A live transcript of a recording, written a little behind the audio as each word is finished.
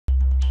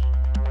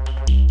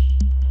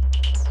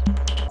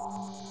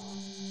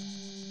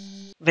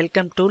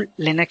Welcome to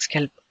Linux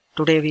Help.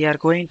 Today we are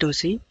going to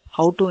see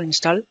how to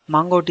install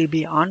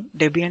MongoDB on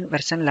Debian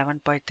version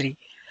 11.3.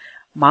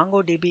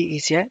 MongoDB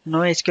is a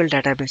NoSQL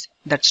database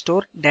that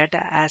stores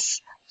data as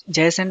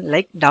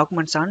JSON-like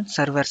documents on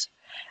servers.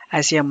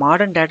 As a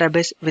modern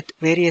database with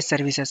various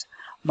services,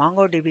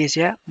 MongoDB is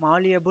a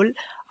malleable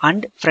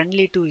and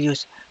friendly to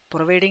use,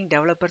 providing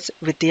developers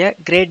with a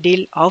great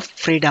deal of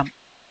freedom.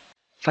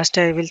 First,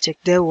 I will check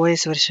the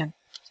OS version.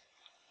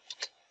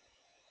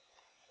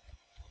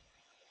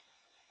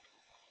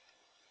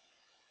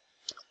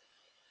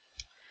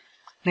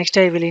 Next,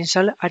 I will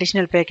install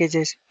additional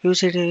packages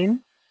used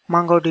in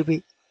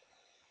MongoDB.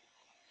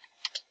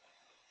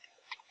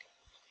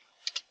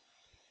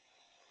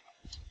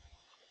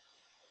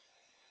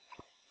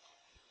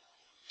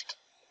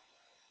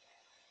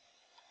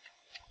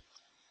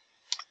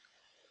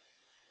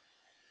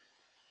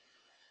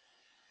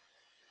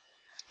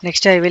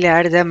 Next, I will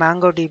add the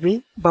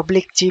MongoDB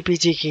public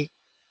GPG key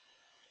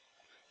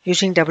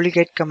using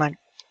wget command.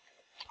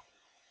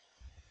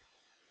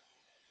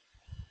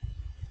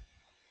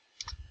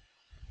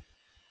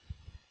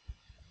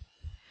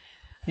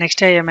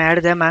 Next, I am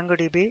add the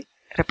MongoDB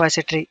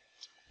repository.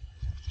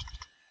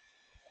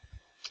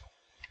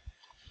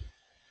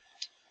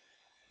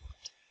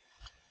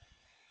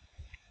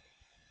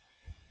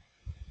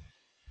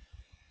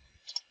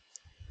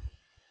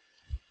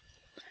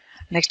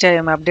 Next, I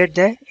am update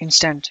the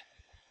instance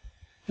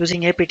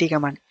using apt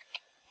command.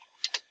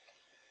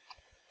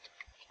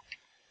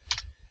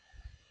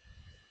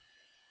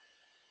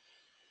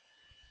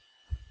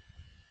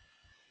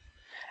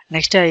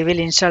 Next, I will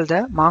install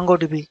the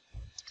MongoDB.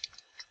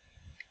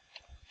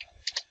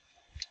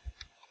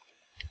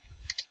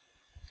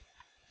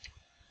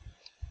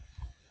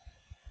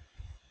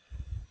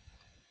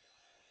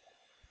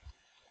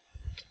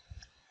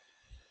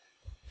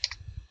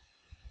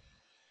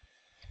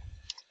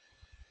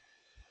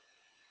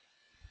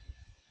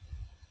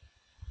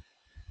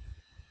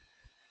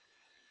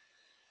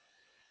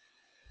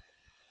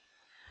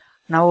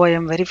 Now I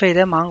am verify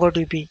the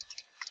MongoDB.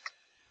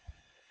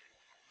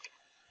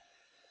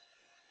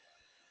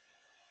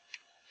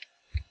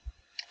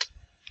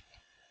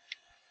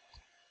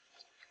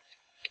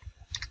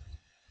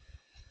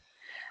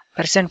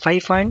 Version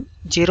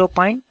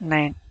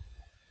 5.0.9.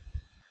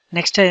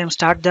 Next, I am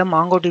start the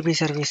MongoDB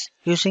service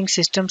using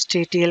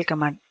systemctl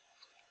command.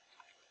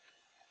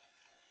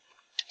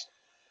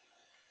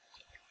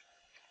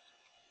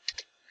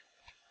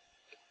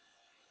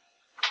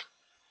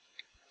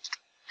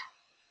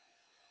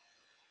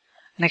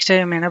 Next, I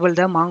am enable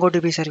the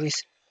MongoDB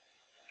service.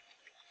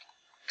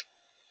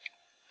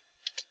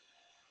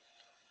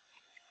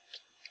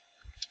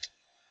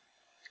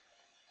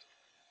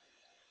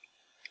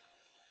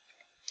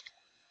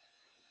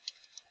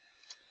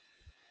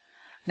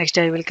 Next,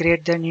 I will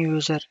create the new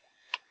user.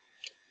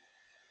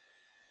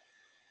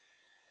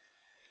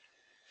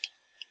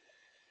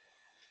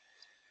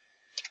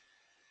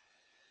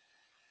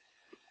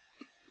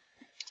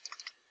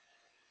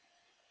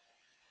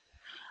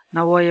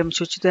 Now I am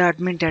switch the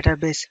admin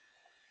database.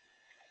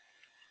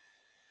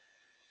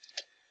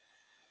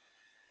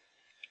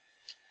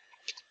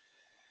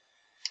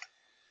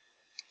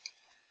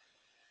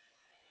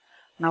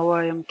 Now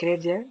I am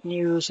create the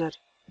new user.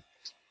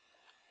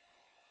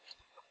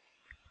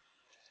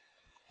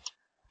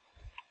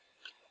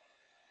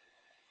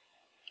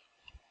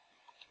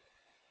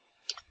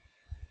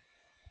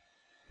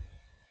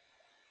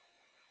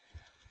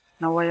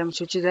 Now I am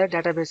switch the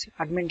database,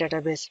 admin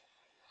database.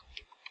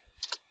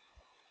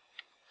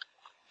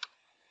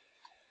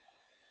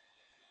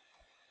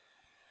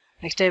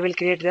 Next, I will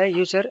create the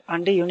user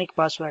and the unique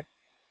password.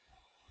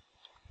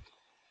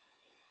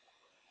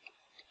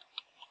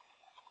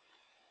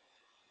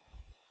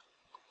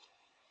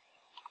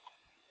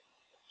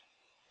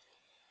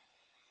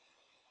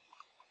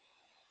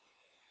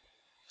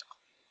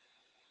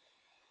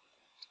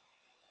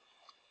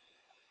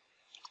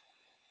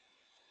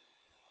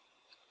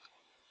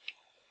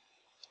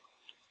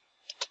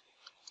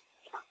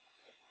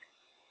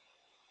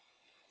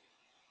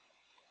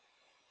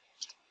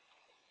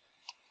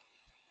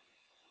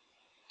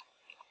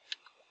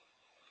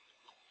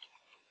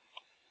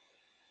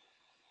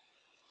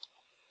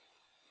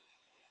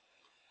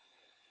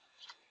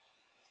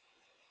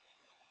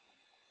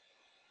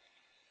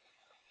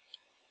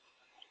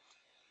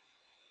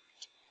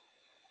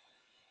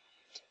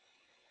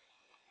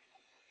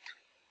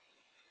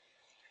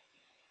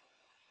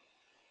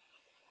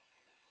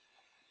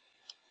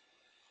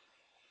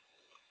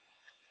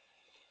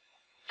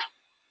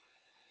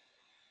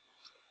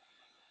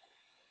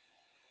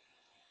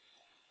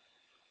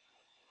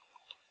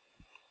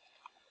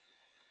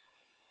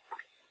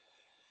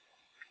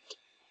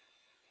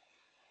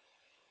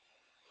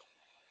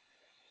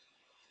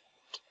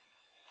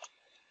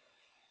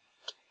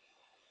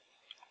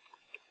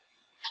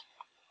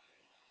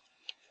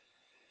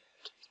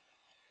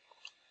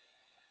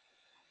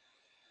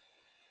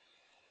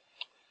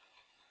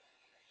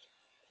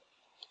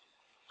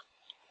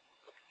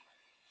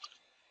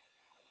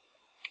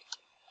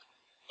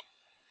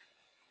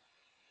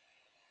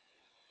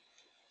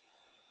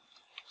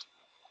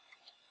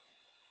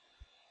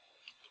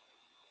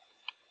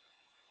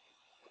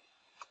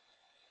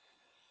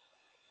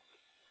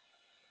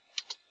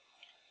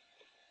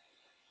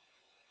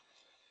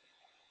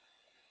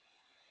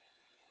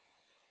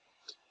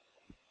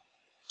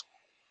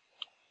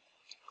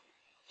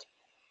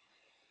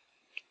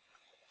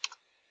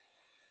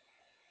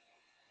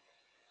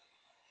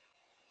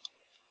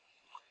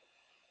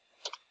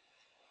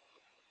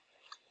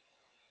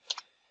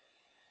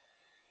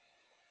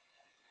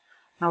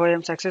 Now I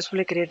am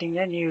successfully creating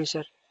a new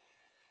user.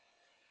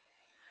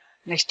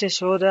 Next is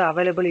show the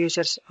available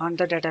users on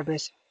the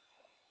database.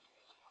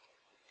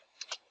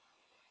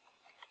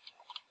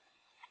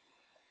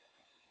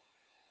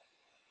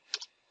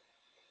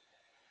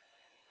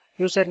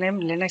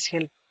 Username Linux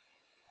help,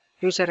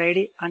 user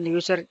ID and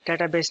user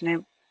database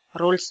name,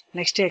 roles.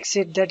 Next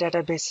exit the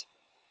database.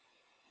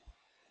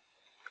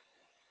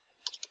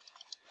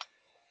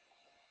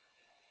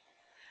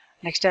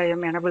 Next I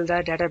am enable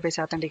the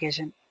database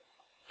authentication.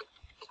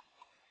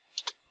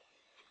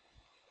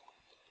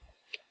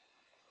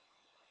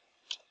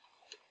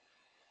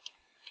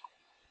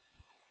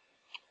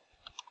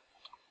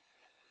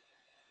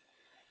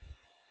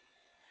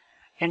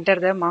 Enter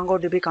the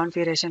MongoDB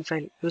configuration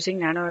file using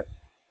nano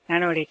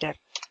editor.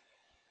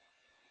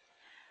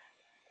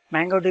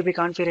 MongoDB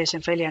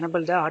configuration file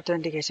enable the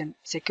authentication.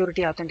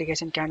 Security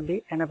authentication can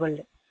be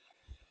enabled.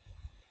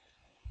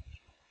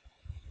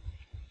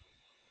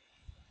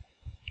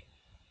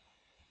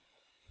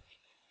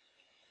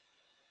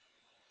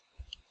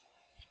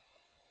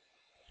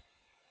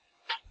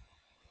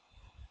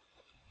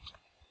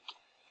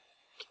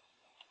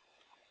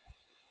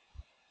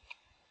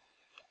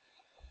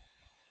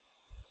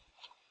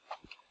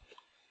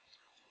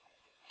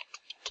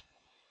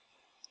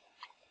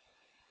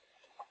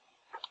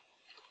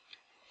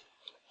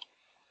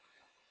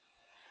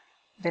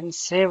 Then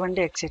save and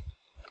exit.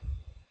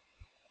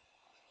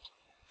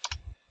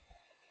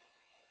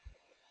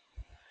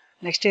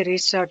 Next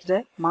restart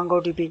the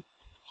MongoDB.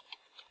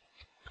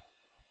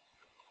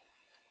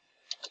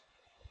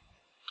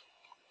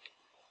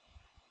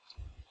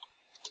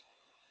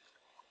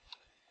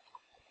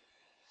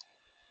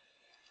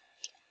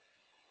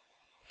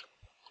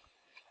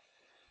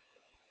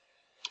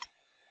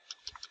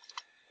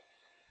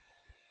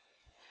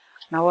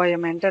 Now I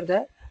am enter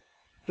the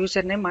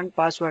username and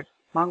password.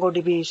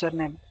 MongoDB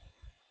username.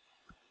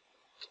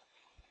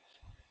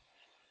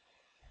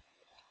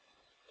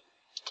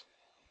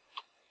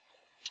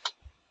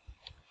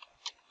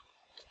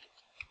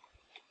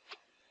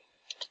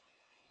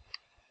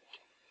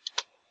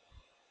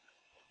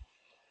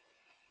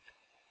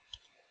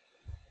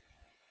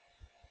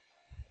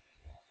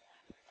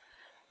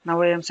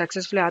 Now I am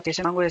successfully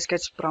authenticated. Mongo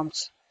sketch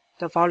prompts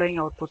the following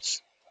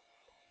outputs.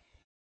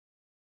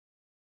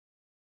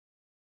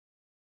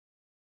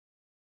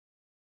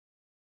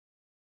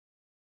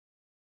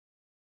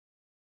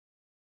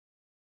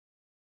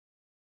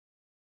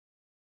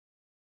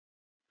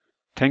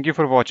 Thank you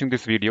for watching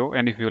this video,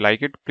 and if you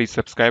like it, please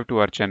subscribe to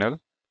our channel.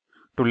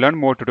 To learn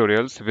more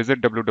tutorials, visit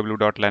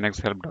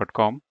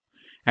www.linuxhelp.com,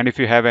 and if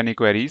you have any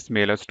queries,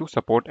 mail us to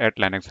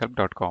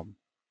support@linuxhelp.com.